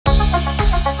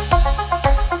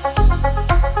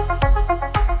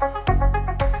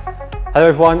Hello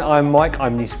everyone, I'm Mike.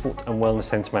 I'm the Sport and Wellness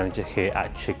Centre Manager here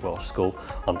at Chigwell School.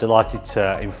 I'm delighted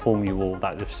to inform you all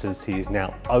that the facility is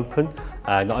now open,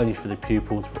 not only for the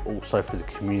pupils but also for the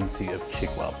community of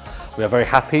Chigwell. We are very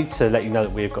happy to let you know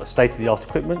that we've got state-of-the-art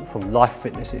equipment from Life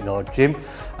Fitness in our gym.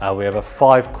 We have a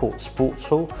 5-court sports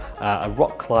hall, a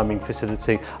rock climbing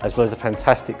facility, as well as a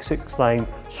fantastic 6-lane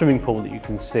swimming pool that you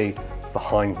can see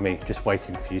behind me, just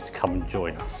waiting for you to come and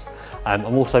join us.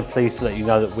 I'm also pleased to let you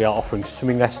know that we are offering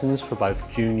swimming lessons for both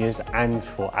juniors and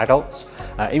for adults.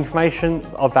 Information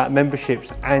about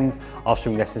memberships and our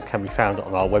swimming lessons can be found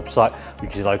on our website,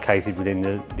 which is located within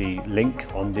the link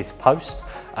on this post.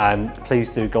 Please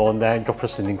do go on there and drop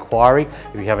us an inquiry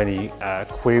if you have any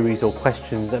queries or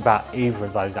questions about either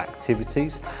of those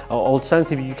activities.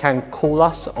 Alternatively, you can call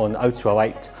us on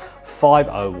 0208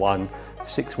 501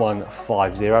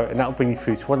 6150, and that will bring you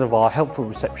through to one of our helpful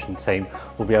reception team.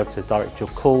 We'll be able to direct your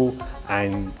call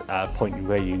and point you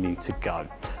where you need to go.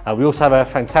 We also have a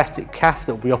fantastic cafe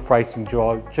that will be operating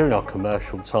during our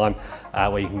commercial time,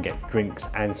 where you can get drinks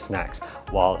and snacks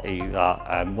while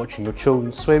either watching your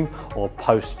children swim or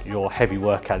post your heavy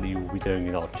workout that you will be doing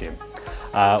in our gym.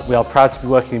 We are proud to be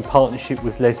working in partnership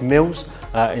with Les Mills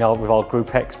with our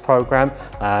Group X programme,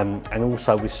 and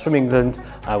also with Swim England.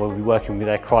 We'll be working with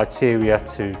their criteria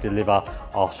to deliver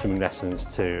our swimming lessons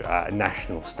to a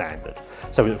national standard.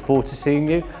 So we look forward to seeing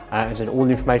you, and all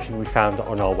the information we found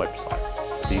on our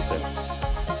website. See you soon.